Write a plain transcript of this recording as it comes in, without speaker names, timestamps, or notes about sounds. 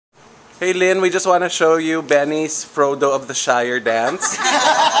Hey Lynn, we just want to show you Benny's Frodo of the Shire dance.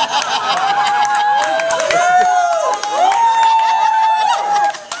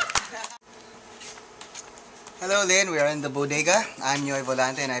 Hello Lynn, we are in the bodega. I'm Yoy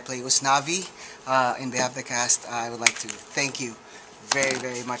Volante and I play Usnavi. In behalf of the cast, I would like to thank you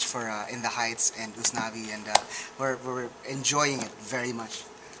very much for In the Heights and Usnavi, and we're enjoying it very much.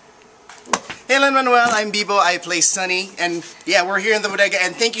 Hey Lin-Manuel, I'm Bibo, I play Sunny, and yeah, we're here in the bodega,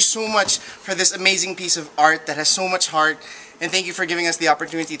 and thank you so much for this amazing piece of art that has so much heart, and thank you for giving us the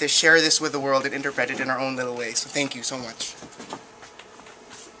opportunity to share this with the world and interpret it in our own little way, so thank you so much.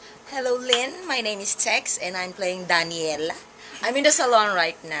 Hello Lynn, my name is Tex and I'm playing Daniela. I'm in the salon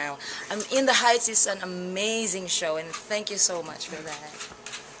right now. In the Heights is an amazing show and thank you so much for that.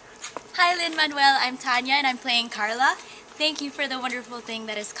 Hi Lin-Manuel, I'm Tanya and I'm playing Carla. Thank you for the wonderful thing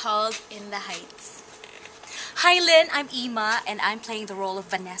that is called In the Heights. Hi Lynn, I'm Ima and I'm playing the role of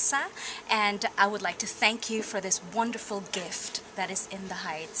Vanessa, and I would like to thank you for this wonderful gift that is In the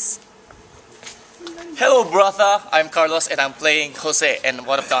Heights. Hello brother, I'm Carlos and I'm playing Jose in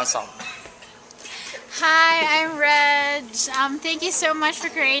What Up Down song. Hi, I'm Reg. Thank you so much for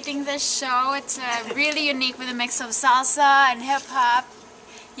creating this show. It's really unique with a mix of salsa and hip-hop.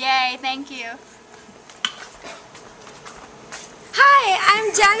 Yay, thank you. Hi,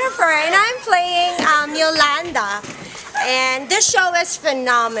 I'm Jennifer and I'm playing Yolanda, and this show is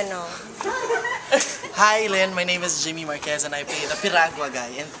phenomenal. Hi Lynn, my name is Jimmy Marquez and I play the Piragua guy,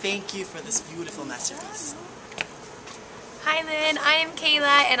 and thank you for this beautiful masterpiece. Hi Lynn, I am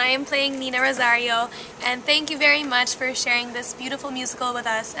Kayla and I am playing Nina Rosario, and thank you very much for sharing this beautiful musical with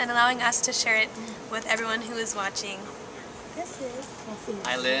us and allowing us to share it with everyone who is watching.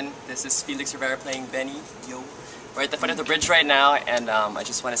 Hi Lynn, this is Felix Rivera playing Benny. Yo. We're at the foot of the bridge right now, and I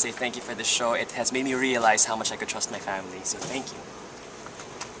just want to say thank you for this show. It has made me realize how much I could trust my family, so thank you.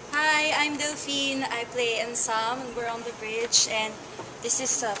 Hi, I'm Delphine. I play Ensam and we're on the bridge, and this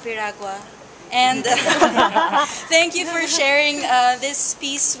is Piragua. And thank you for sharing this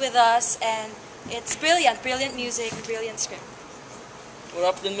piece with us, and it's brilliant music, brilliant script. What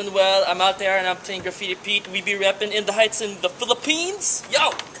up, Lin-Manuel? I'm out there and I'm playing Graffiti Pete. We be repping In the Heights in the Philippines.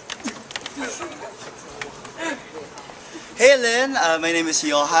 Yo! Hey Lynn, my name is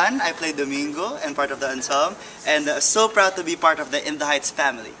Johan. I play Domingo and part of the ensemble, and so proud to be part of the In the Heights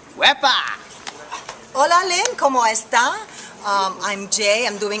family. Wepa! Hola Lynn, ¿cómo está? I'm Jay,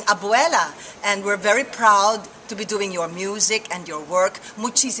 I'm doing Abuela, and we're very proud to be doing your music and your work.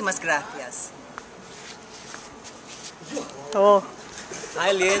 Muchísimas gracias. Oh.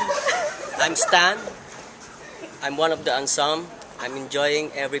 Hi Lynn, I'm Stan. I'm one of the ensemble. I'm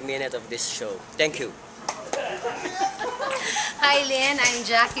enjoying every minute of this show. Thank you. Hi Lynn, I'm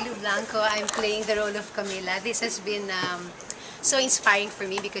Jackie Lu Blanco. I'm playing the role of Camila. This has been so inspiring for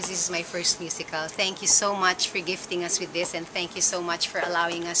me because this is my first musical. Thank you so much for gifting us with this, and thank you so much for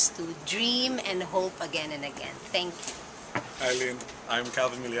allowing us to dream and hope again and again. Thank you. Hi Lynn, I'm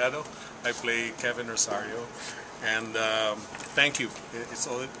Calvin Miliado. I play Kevin Rosario, and thank you.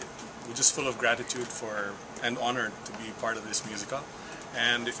 We're just full of gratitude for and honored to be part of this musical.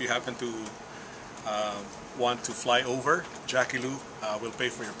 And if you happen to want to fly over, Jackie Lou will pay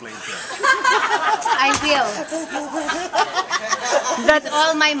for your plane fare. I will. With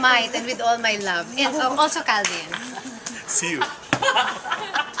all my might and with all my love. And also Calvin. See you.